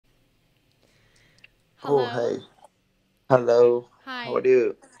Oh, Hello. hey. Hello. How Hi. are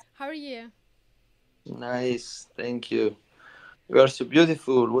you? How are you? Nice. Thank you. You are so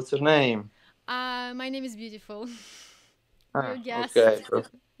beautiful. What's your name? My name is Beautiful. You Ah, guessed. okay.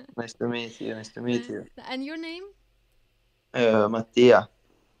 Nice to meet you. Nice to meet you. And your name? Mattia.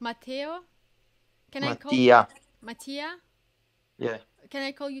 Matteo? Can I call Mattia. Mattia? Yeah. Can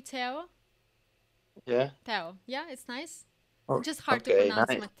I call you Teo? Yeah. Teo. Yeah, it's nice. Oh, It's just hard to okay.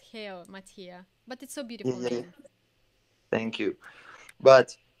 pronounce Nice. Matteo, Mattia. But it's so Yeah, beautiful yeah, yeah. name. Thank you.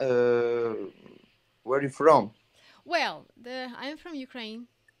 But where are you from? Well, I'm from Ukraine,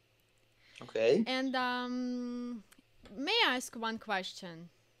 Okay. and may I ask one question?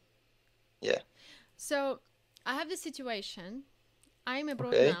 Yeah. So, I have this situation. I'm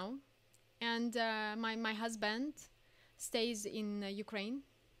abroad Okay. now, and my husband stays in Ukraine,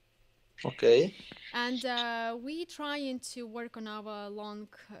 Okay. and we trying to work on our long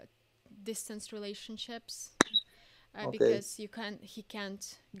distance relationships Okay. because he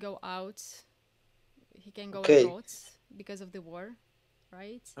can't go out, he can go Okay. abroad because of the war,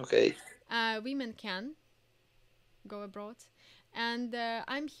 right? Okay. Women can go abroad, and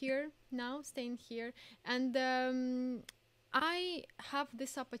I'm here now, staying here, and I have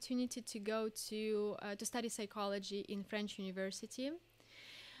this opportunity to go to study psychology in French university,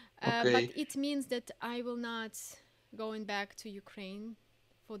 but Okay. it means that I will not going back to Ukraine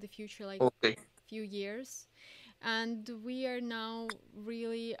for the future, like Okay. few years, and we are now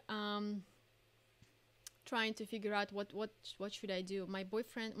really trying to figure out what should I do. My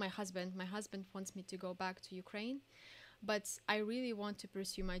husband wants me to go back to Ukraine, but I really want to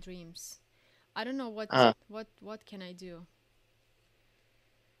pursue my dreams. I don't know Ah, what can I do.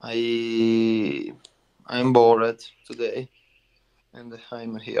 I I'm bored today, and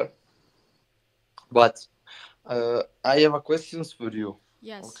I'm here. But I have a questions for you.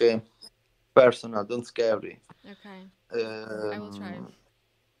 Yes. Okay, personal, don't scary. Okay. I will try. Um,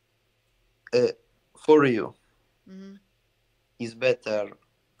 uh, for you, Hmm. is better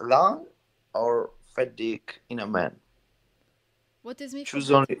long or fat dick in a man? What is me for Choose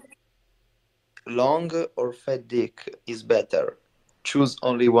better? only long or fat dick is better. Choose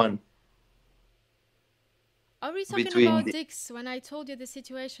only one Are we talking between about the. dicks when I told you the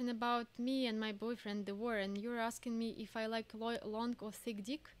situation about me and my boyfriend, the war, and you're asking me if I like long or thick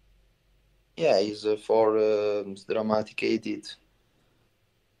dick? Yeah, is for dramatic edit.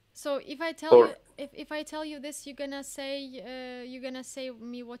 So if I tell you For if I tell you this, you're gonna say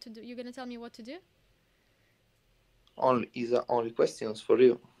me what to do. You're gonna tell me what to do, only is only questions for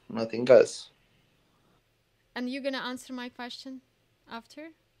you, nothing else. and you're gonna answer my question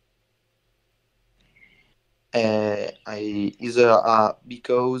after. I is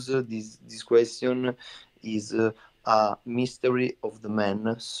because this question is a mystery of the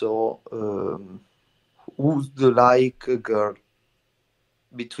man. So who's the like girl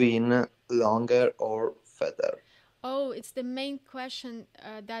between longer or fatter? Oh, it's the main question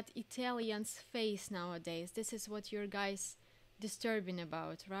that Italians face nowadays. This is what your guys disturbing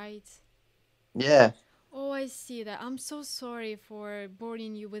about, right? Yeah. Oh, I see that. I'm so sorry for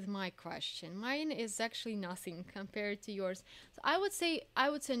boring you with my question. Mine is actually nothing compared to yours. So I would say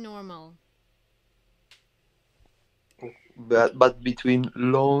normal. But between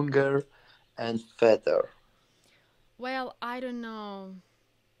longer and fatter, Well, I don't know.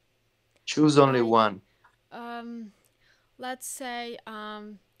 choose only I one. um let's say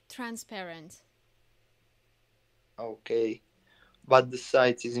transparent. Okay. But the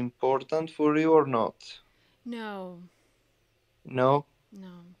size is important for you or not? No. No.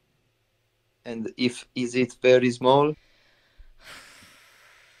 No. And if is it very small?